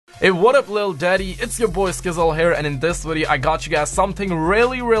Hey, what up, Lil Daddy? It's your boy Skizzle here, and in this video I got you guys something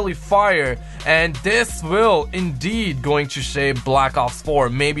really fire, and this will indeed going to shape Black Ops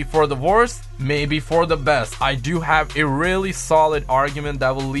 4, maybe for the worst, maybe for the best. I do have a really solid argument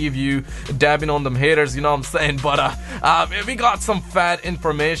that will leave you dabbing on them haters, you know what I'm saying? But we got some fat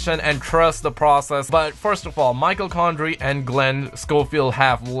information, and trust the process. But first of all, Michael Condrey and Glen Schofield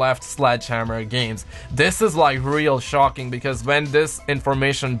have left Sledgehammer Games. This is like real shocking, because when this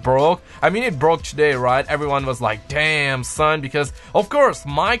information broke, I mean it broke today, right? Everyone was like, damn son, because of course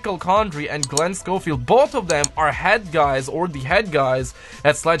Michael Condrey and Glen Schofield, both of them are head guys, or the head guys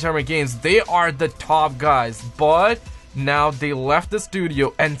at Sledgehammer Games. They are the top guys, but now they left the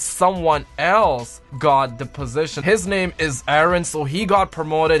studio and someone else got the position. His name is Aaron, so he got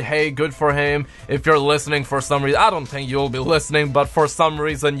promoted. Hey, good for him. If you're listening for some reason, I don't think you'll be listening, but for some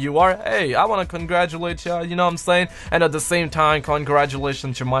reason you are, hey, I want to congratulate you, you know what I'm saying? And at the same time,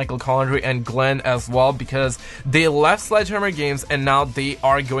 congratulations to Michael Condrey and Glen as well, because they left Sledgehammer Games and now they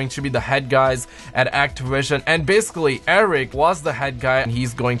are going to be the head guys at Activision. And basically Eric was the head guy and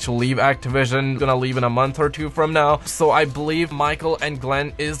he's going to leave Activision, gonna leave in a month or two from now. So I believe Michael and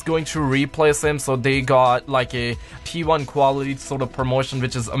Glen is going to replace him, so they got like a T1 quality sort of promotion,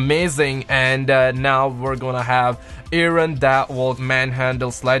 which is amazing. And now we're gonna have Aaron that will manhandle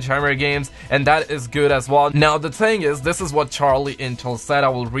Sledgehammer Games, and that is good as well. Now the thing is, this is what Charlie Intel said. I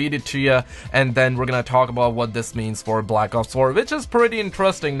will read it to you, and then we're gonna talk about what this means for Black Ops 4, which is pretty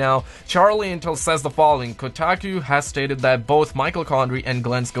interesting. Now Charlie Intel says the following: Kotaku has stated that both Michael Condrey and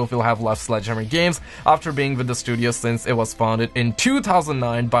Glen Schofield have left Sledgehammer Games after being with the studio since it was founded in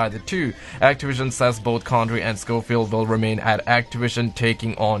 2009 by the two. Activision says both Condrey and Schofield will remain at Activision,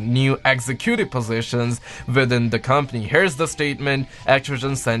 taking on new executive positions within the company. Here's the statement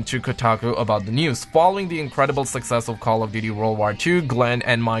Activision sent to Kotaku about the news. Following the incredible success of Call of Duty World War II, Glen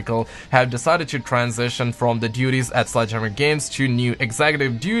and Michael have decided to transition from the duties at Sledgehammer Games to new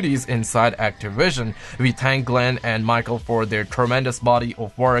executive duties inside Activision. We thank Glen and Michael for their tremendous body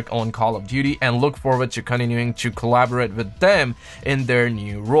of work on Call of Duty and look forward to continuing to collaborate with them in their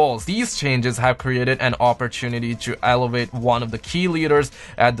new roles. These changes have created an opportunity to elevate one of the key leaders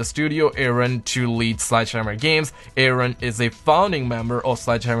at the studio, Aaron, to lead Sledgehammer Games. Aaron is a founding member of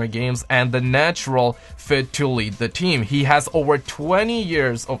Sledgehammer Games and the natural fit to lead the team. He has over 20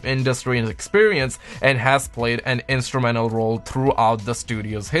 years of industry experience and has played an instrumental role throughout the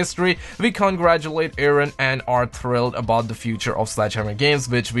studio's history. We congratulate Aaron and are thrilled about the future of Sledgehammer Games,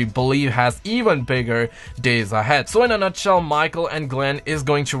 which we believe has even bigger days ahead. So in a nutshell, Michael and Glen is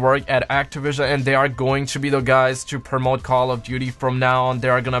going to work at Activision, and they are going to be the guys to promote Call of Duty from now on. They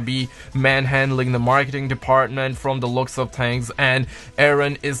are gonna be manhandling the marketing department from the looks of things, and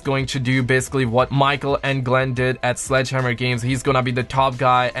Aaron is going to do basically what Michael and Glen did at Sledgehammer Games. He's gonna be the top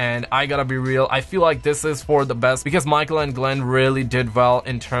guy, and I gotta be real, I feel like this is for the best, because Michael and Glen really did well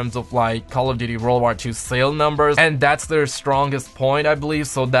in terms of like Call of Duty World War II sale numbers, and that's their strongest point, I believe.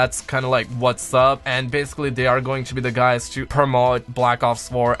 So that's kind of like what's up, and basically they are going to be the guys to promote Black Ops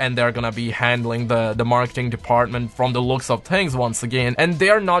 4, and they're gonna be handling the marketing department from the looks of things once again, and they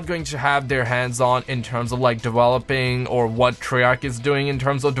are not going to have their hands on in terms of like developing or what Treyarch is doing in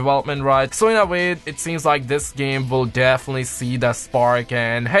terms of development, right? So in a way, it seems like this game will definitely see that spark,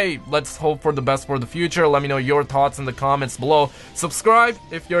 and hey, let's hope for the best for the future. Let me know your thoughts in the comments below. Subscribe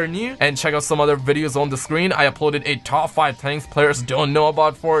if you're new, and check out some other videos on the screen. I uploaded a top 5 things players don't know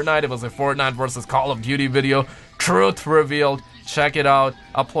about Fortnite. It was a Fortnite versus Call of Duty video, truth revealed. Check it out,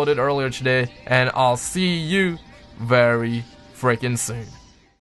 uploaded earlier today, and I'll see you very freaking soon.